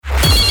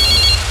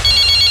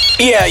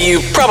Yeah, you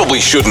probably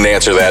shouldn't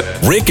answer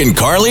that. Rick and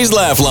Carly's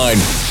Laugh Line.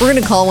 We're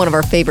going to call one of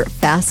our favorite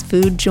fast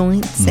food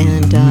joints,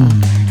 and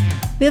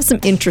we have some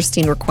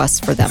interesting requests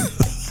for them.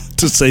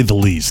 To say the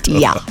least.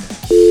 Yeah.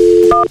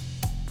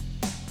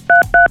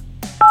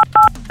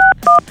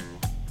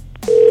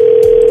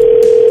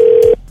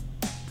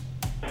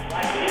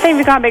 Thank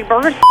you for calling Big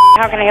Burgers.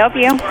 How can I help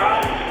you?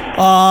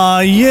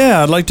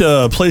 Yeah, I'd like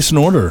to place an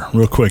order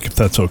real quick, if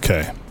that's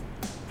okay.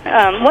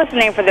 What's the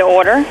name for the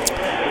order?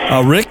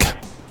 Rick?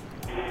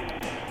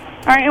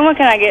 All right, and what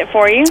can I get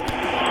for you?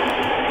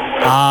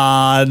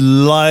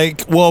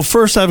 Well,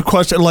 first I have a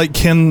question.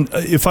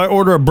 If I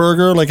order a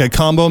burger, like a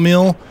combo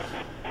meal,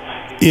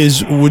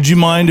 would you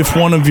mind if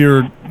one of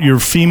your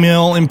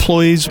female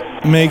employees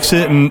makes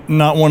it and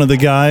not one of the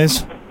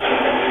guys?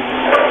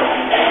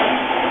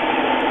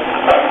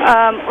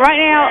 Right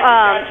now,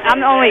 I'm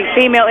the only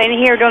female in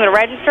here doing the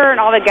register, and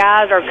all the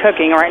guys are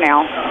cooking right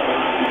now.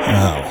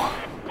 Oh,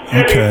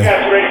 okay.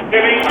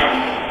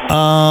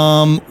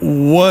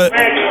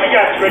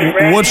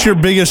 What's your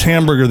biggest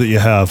hamburger that you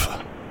have?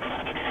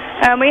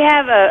 We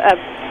have a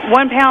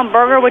 1 pound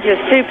burger, which is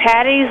 2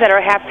 patties that are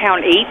a half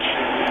pound each.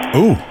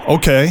 Ooh,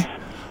 okay.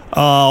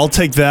 I'll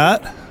take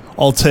that.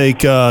 I'll take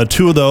 2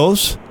 of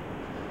those.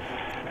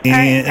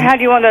 And how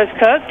do you want those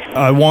cooked?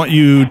 I want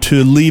you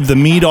to leave the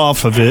meat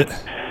off of it.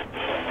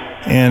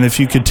 And if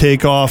you could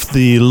take off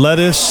the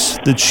lettuce,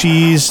 the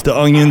cheese, the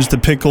onions, the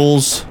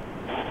pickles,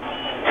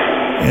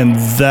 and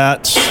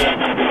that's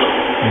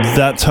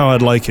how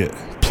I'd like it,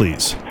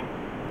 please.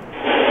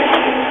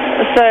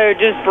 So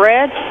just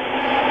bread?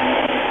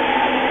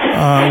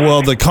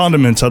 Well, the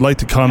condiments, I'd like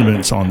the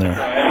condiments on there,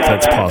 if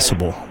that's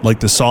possible.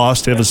 Like the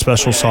sauce, do you have a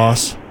special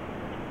sauce?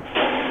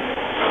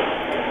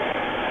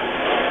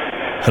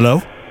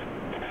 Hello?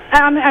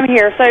 I'm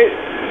here. So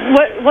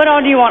what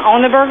all do you want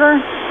on the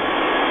burger?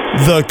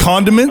 The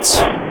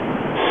condiments?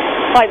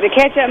 Like the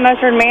ketchup,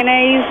 mustard,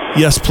 mayonnaise?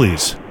 Yes,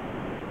 please.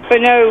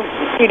 But no,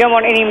 you don't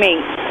want any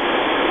meat?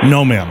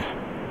 No, ma'am.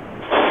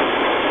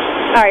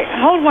 All right,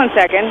 hold 1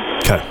 second.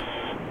 Okay.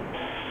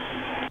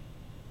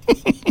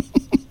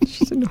 She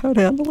doesn't know how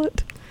to handle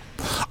it.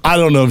 I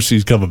don't know if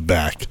she's coming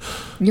back.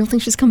 You don't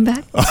think she's coming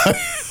back?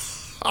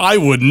 I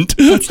wouldn't.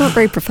 That's not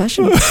very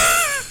professional.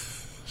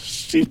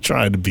 She's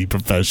trying to be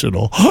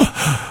professional.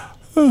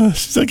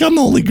 She's like, I'm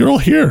the only girl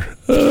here.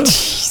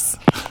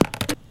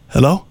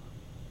 Hello?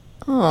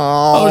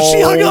 Oh, she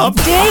hung up.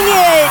 Dang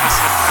it.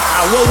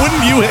 Well,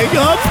 wouldn't you hang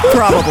up?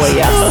 Probably,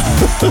 yes.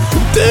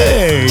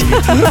 Dang.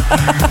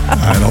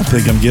 I don't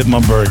think I'm getting my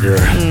burger.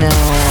 No.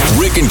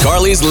 Rick and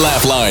Carly's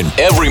Laugh Line.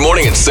 Every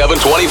morning at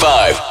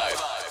 7:25.